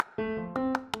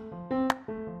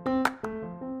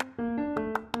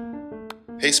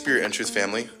Hey Spirit and Truth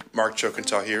family, Mark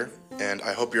Chokintaw here, and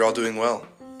I hope you're all doing well.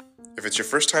 If it's your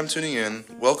first time tuning in,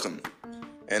 welcome.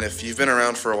 And if you've been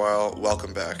around for a while,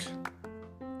 welcome back.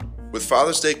 With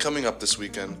Father's Day coming up this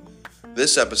weekend,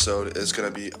 this episode is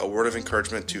going to be a word of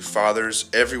encouragement to fathers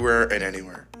everywhere and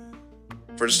anywhere.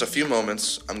 For just a few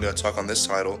moments, I'm going to talk on this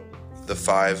title, The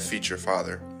 5 Feature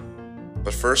Father.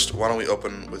 But first, why don't we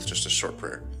open with just a short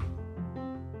prayer.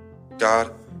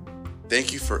 God,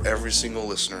 thank you for every single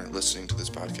listener listening to this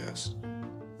podcast.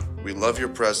 We love your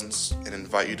presence and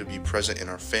invite you to be present in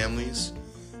our families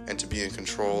and to be in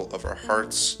control of our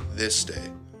hearts this day.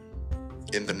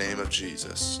 In the name of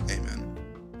Jesus, amen.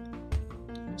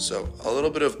 So, a little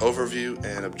bit of overview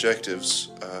and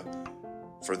objectives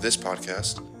for this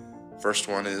podcast. First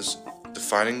one is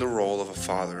defining the role of a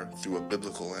father through a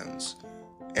biblical lens,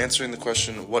 answering the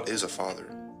question, what is a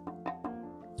father?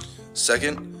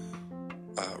 Second,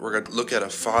 we're going to look at a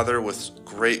father with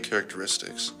great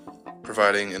characteristics,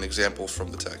 providing an example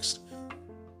from the text.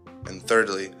 And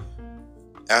thirdly,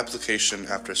 application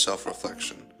after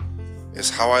self-reflection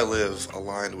is how I live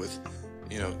aligned with,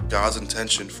 God's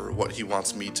intention for what he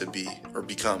wants me to be or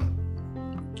become.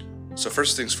 So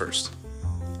first things first,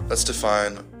 let's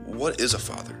define what is a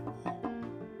father.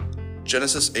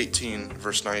 Genesis 18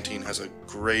 verse 19 has a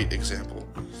great example.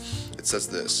 It says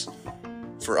this,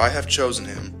 "For I have chosen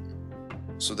him,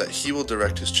 so that he will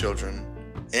direct his children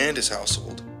and his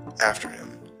household after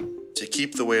him, to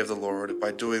keep the way of the Lord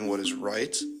by doing what is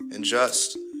right and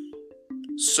just,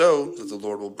 so that the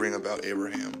Lord will bring about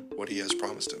Abraham what he has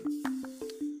promised him."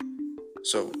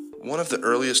 So, one of the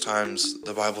earliest times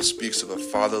the Bible speaks of a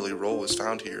fatherly role is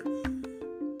found here.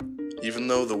 Even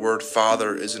though the word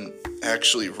father isn't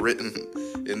actually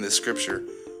written in this scripture,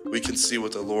 we can see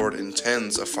what the Lord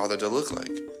intends a father to look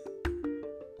like.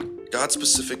 God's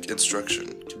specific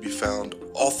instruction can be found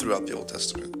all throughout the Old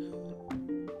Testament.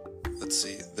 Let's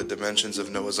see, the dimensions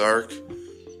of Noah's Ark,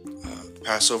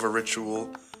 Passover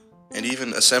ritual, and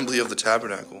even assembly of the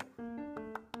tabernacle.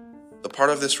 The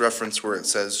part of this reference where it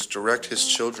says, direct his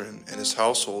children and his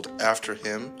household after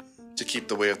him to keep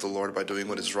the way of the Lord by doing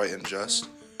what is right and just,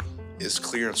 is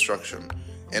clear instruction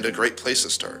and a great place to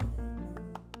start.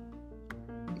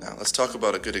 Now let's talk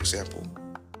about a good example.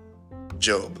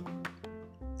 Job.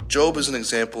 Job is an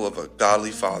example of a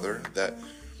godly father that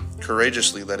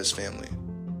courageously led his family.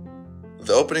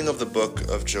 The opening of the book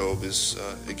of Job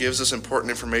it gives us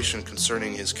important information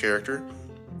concerning his character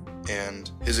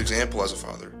and his example as a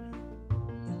father.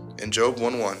 In Job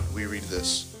 1:1, we read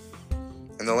this,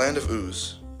 "In the land of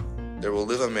Uz, there will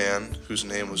live a man whose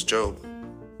name was Job.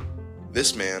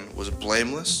 This man was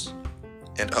blameless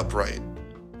and upright.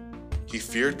 He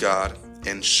feared God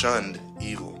and shunned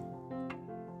evil."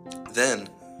 Then,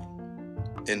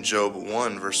 in Job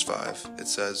 1 verse 5, it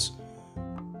says,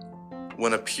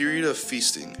 "When a period of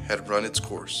feasting had run its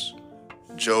course,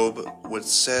 Job would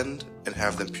send and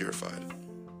have them purified.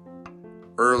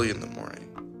 Early in the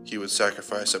morning, he would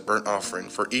sacrifice a burnt offering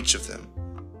for each of them,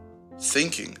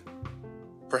 thinking,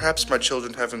 perhaps my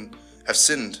children have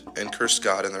sinned and cursed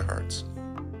God in their hearts."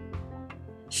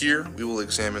 Here we will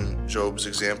examine Job's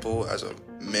example as a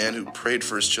man who prayed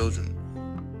for his children.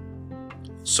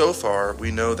 So far, we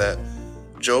know that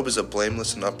Job is a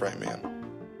blameless and upright man.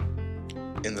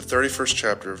 In the 31st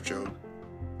chapter of Job,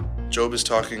 Job is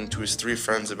talking to his 3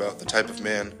 friends about the type of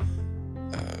man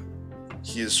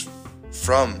he is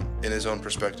from in his own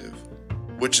perspective,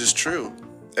 which is true.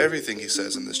 Everything he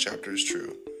says in this chapter is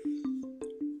true.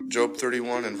 Job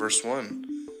 31 and verse 1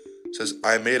 says,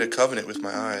 "I made a covenant with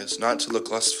my eyes, not to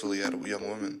look lustfully at a young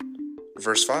woman."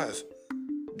 Verse 5,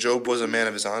 Job was a man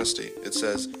of his honesty. It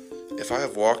says, "If I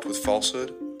have walked with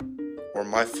falsehood, or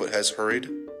my foot has hurried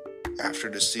after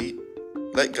deceit,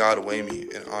 let God weigh me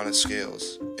in honest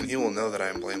scales, and he will know that I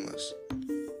am blameless."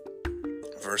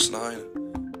 Verse 9,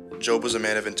 Job was a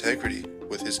man of integrity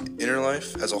with his inner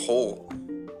life as a whole.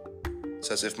 It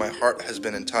says, "If my heart has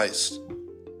been enticed,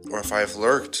 or if I have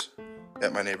lurked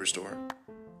at my neighbor's door."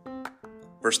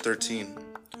 Verse 13,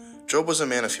 Job was a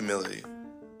man of humility.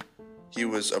 He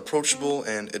was approachable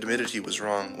and admitted he was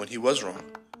wrong when he was wrong.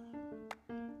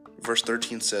 Verse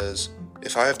 13 says,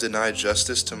 "If I have denied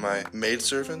justice to my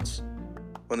maidservants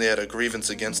when they had a grievance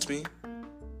against me."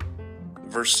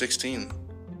 Verse 16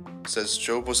 says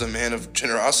Job was a man of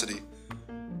generosity.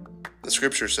 The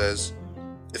scripture says,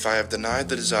 "If I have denied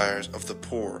the desires of the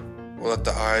poor, or let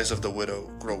the eyes of the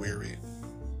widow grow weary."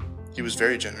 He was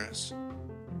very generous.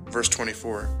 Verse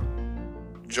 24,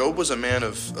 Job was a man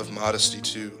of modesty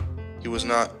too. He was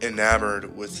not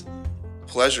enamored with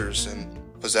pleasures and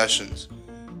possessions.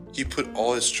 He put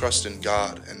all his trust in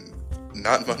God and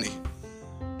not money.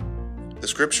 The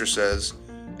scripture says,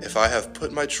 If I have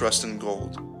put my trust in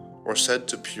gold, or said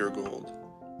to pure gold,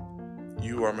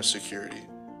 you are my security.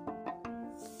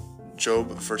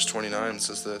 Job, verse 29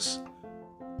 says this,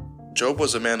 Job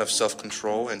was a man of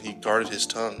self-control, and he guarded his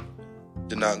tongue,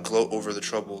 did not gloat over the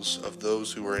troubles of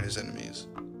those who were his enemies.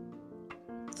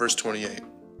 Verse 28,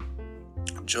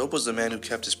 Job was the man who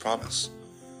kept his promise.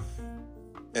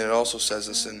 And it also says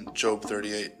this in Job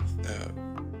 38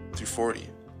 through 40.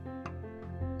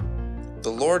 The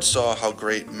Lord saw how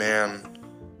great man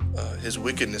his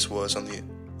wickedness was on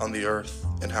the earth,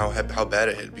 and how bad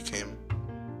it had become.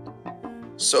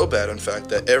 So bad, in fact,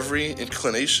 that every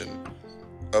inclination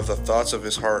of the thoughts of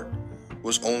his heart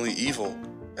was only evil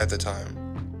at the time.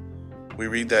 We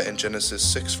read that in Genesis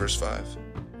 6, verse 5.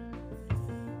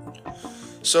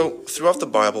 So, throughout the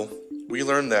Bible, we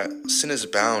learn that sin is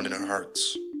bound in our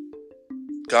hearts.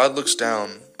 God looks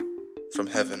down from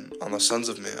heaven on the sons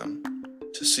of man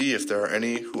to see if there are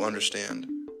any who understand,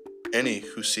 any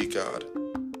who seek God.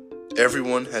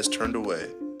 Everyone has turned away.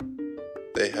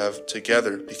 They have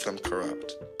together become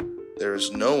corrupt. There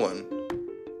is no one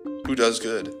who does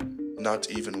good,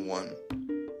 not even one.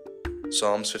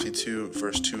 Psalms 52,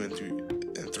 verse 2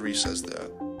 and 3 says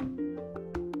that.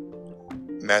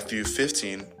 Matthew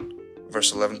 15,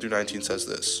 verse 11 through 19 says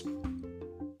this,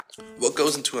 What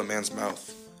goes into a man's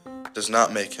mouth does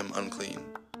not make him unclean.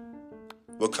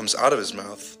 What comes out of his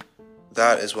mouth,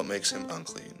 that is what makes him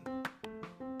unclean.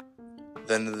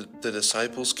 Then the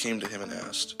disciples came to him and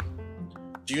asked,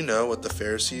 Do you know what the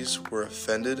Pharisees were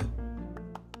offended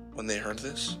when they heard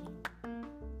this?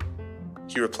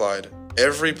 He replied,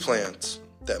 Every plant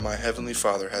that my heavenly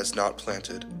Father has not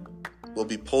planted will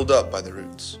be pulled up by the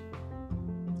roots.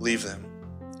 Leave them.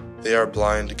 They are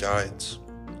blind guides.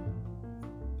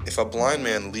 If a blind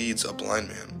man leads a blind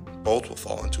man, both will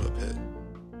fall into a pit.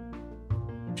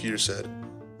 Peter said,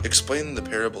 Explain the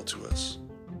parable to us.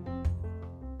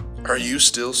 Are you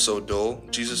still so dull?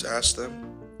 Jesus asked them.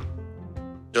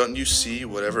 Don't you see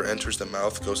whatever enters the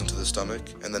mouth goes into the stomach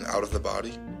and then out of the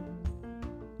body?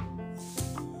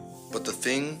 But the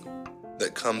thing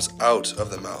that comes out of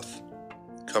the mouth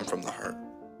come from the heart.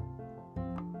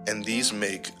 And these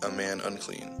make a man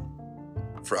unclean.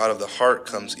 For out of the heart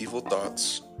comes evil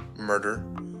thoughts, murder,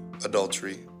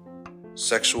 adultery,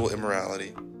 sexual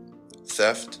immorality,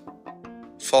 theft,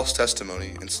 false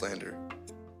testimony, and slander.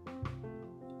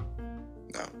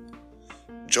 Now,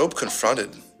 Job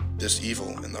confronted this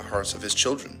evil in the hearts of his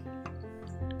children.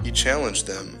 He challenged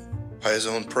them by his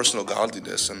own personal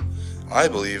godliness, and I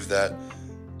believe that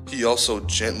he also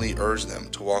gently urged them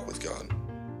to walk with God.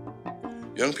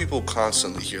 Young people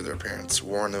constantly hear their parents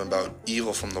warn them about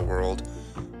evil from the world.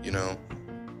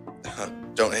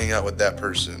 Don't hang out with that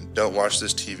person. Don't watch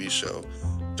this TV show.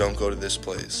 Don't go to this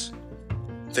place.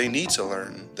 They need to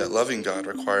learn that loving God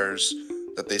requires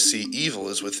that they see evil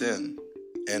is within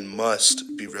and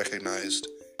must be recognized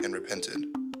and repented.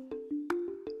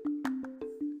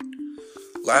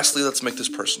 Lastly, let's make this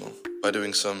personal by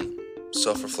doing some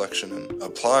self-reflection and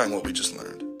applying what we just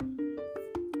learned.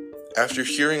 After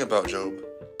hearing about Job,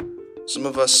 some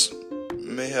of us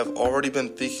may have already been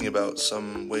thinking about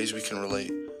some ways we can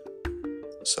relate.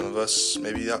 Some of us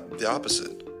may be the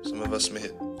opposite. Some of us may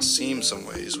seem some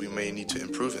ways we may need to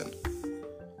improve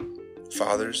in.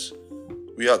 Fathers,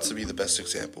 we ought to be the best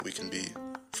example we can be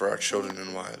for our children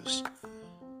and wives.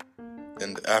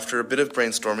 And after a bit of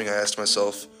brainstorming, I asked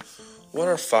myself, what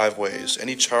are 5 ways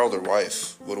any child or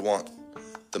wife would want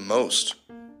the most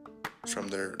from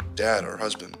their dad or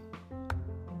husband?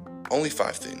 Only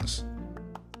 5 things.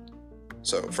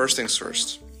 So, first things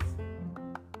first.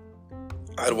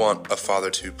 I'd want a father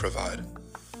to provide.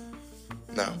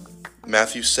 Now,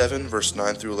 Matthew 7, verse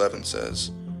 9 through 11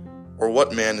 says, Or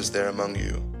what man is there among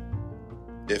you,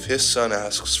 if his son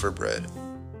asks for bread,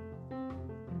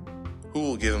 who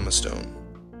will give him a stone?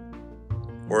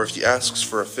 Or if he asks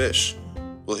for a fish,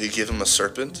 will he give him a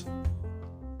serpent?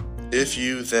 If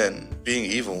you then, being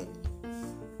evil,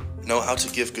 know how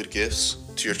to give good gifts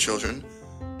to your children,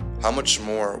 how much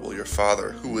more will your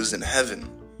Father who is in heaven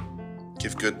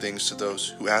give good things to those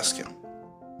who ask him?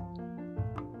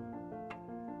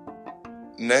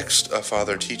 Next, a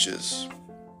father teaches.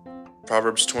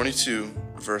 Proverbs 22,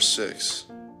 verse 6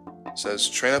 says,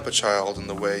 Train up a child in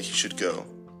the way he should go,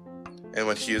 and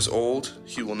when he is old,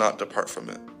 he will not depart from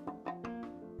it.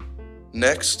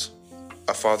 Next,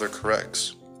 a father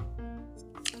corrects.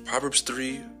 Proverbs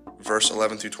 3, verse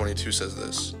 11 through 22 says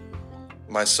this,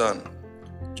 My son,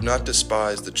 do not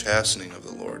despise the chastening of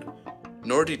the Lord,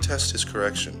 nor detest his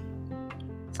correction.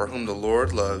 For whom the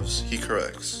Lord loves, he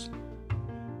corrects.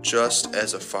 Just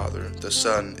as a father, the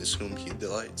son is whom he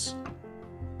delights.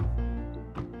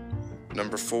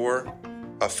 Number 4,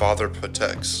 a father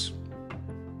protects.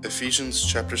 Ephesians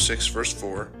chapter 6 verse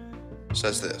 4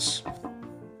 says this: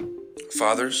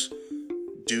 Fathers,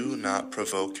 do not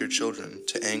provoke your children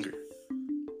to anger,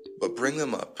 but bring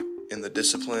them up in the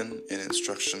discipline and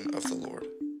instruction of the Lord.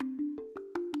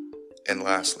 And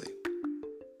lastly,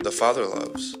 the father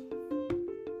loves.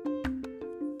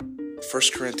 1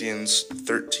 Corinthians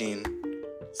 13,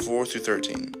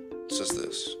 4-13 says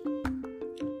this: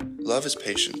 Love is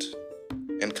patient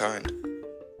and kind.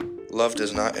 Love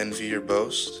does not envy or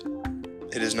boast.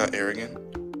 It is not arrogant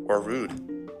or rude.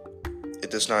 It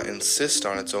does not insist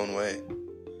on its own way.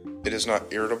 It is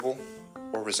not irritable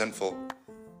or resentful.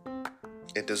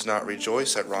 It does not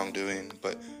rejoice at wrongdoing,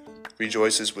 but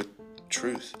rejoices with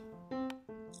truth.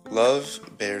 Love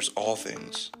bears all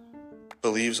things,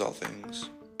 believes all things,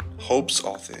 hopes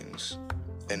all things,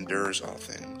 endures all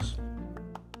things.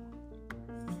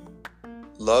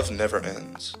 Love never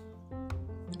ends.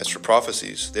 As for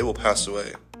prophecies, they will pass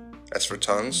away. As for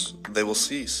tongues, they will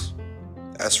cease.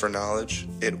 As for knowledge,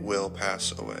 it will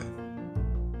pass away.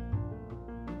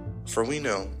 For we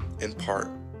know in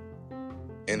part,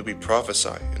 and we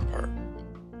prophesy in part.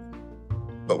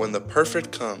 But when the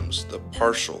perfect comes, the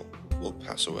partial will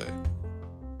pass away.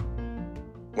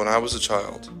 When I was a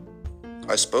child,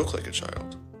 I spoke like a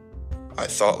child. I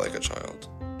thought like a child.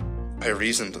 I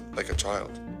reasoned like a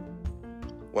child.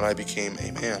 When I became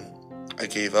a man, I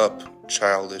gave up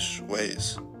childish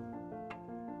ways.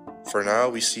 For now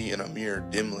we see in a mirror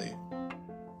dimly,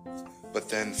 but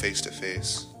then face to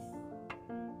face.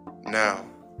 Now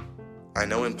I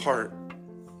know in part,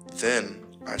 then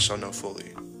I shall know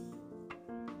fully,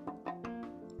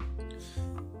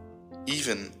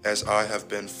 even as I have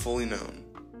been fully known.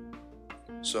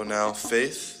 So now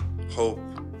faith, hope,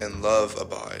 and love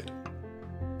abide,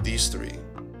 these three,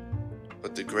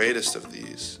 but the greatest of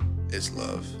these is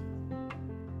love.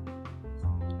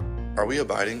 Are we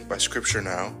abiding by Scripture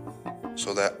now,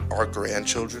 so that our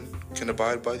grandchildren can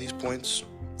abide by these points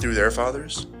through their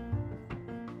fathers?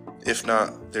 If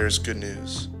not, there is good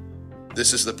news.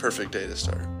 This is the perfect day to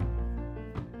start.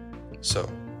 So,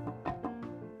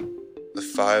 the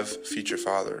 5 feature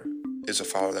father is a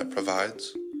father that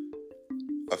provides,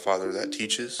 a father that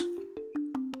teaches,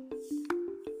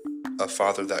 a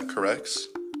father that corrects,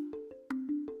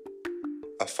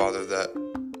 a father that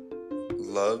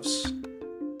loves.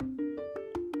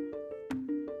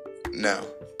 Now,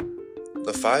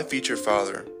 the 5 feature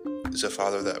father is a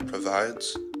father that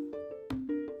provides,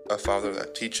 a father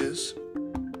that teaches,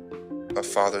 a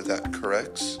father that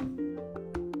corrects,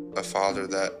 a father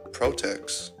that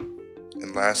protects,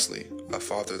 and lastly, a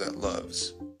father that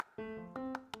loves.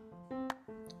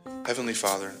 Heavenly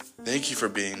Father, thank you for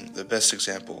being the best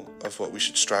example of what we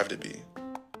should strive to be.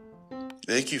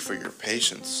 Thank you for your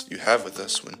patience you have with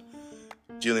us when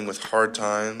dealing with hard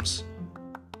times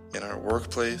in our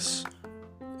workplace,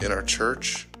 in our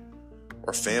church,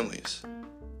 or families.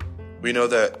 We know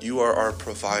that you are our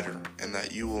provider and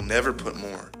that you will never put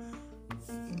more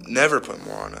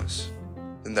on us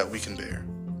than that we can bear.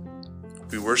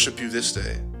 We worship you this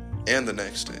day and the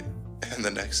next day and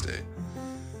the next day.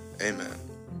 Amen.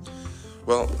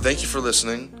 Well, thank you for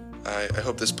listening. I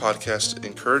hope this podcast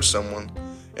encouraged someone,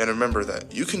 and remember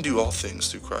that you can do all things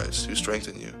through Christ who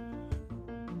strengthens you.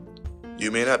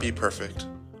 You may not be perfect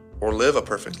or live a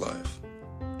perfect life,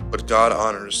 but God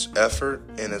honors effort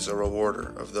and is a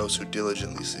rewarder of those who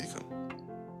diligently seek Him.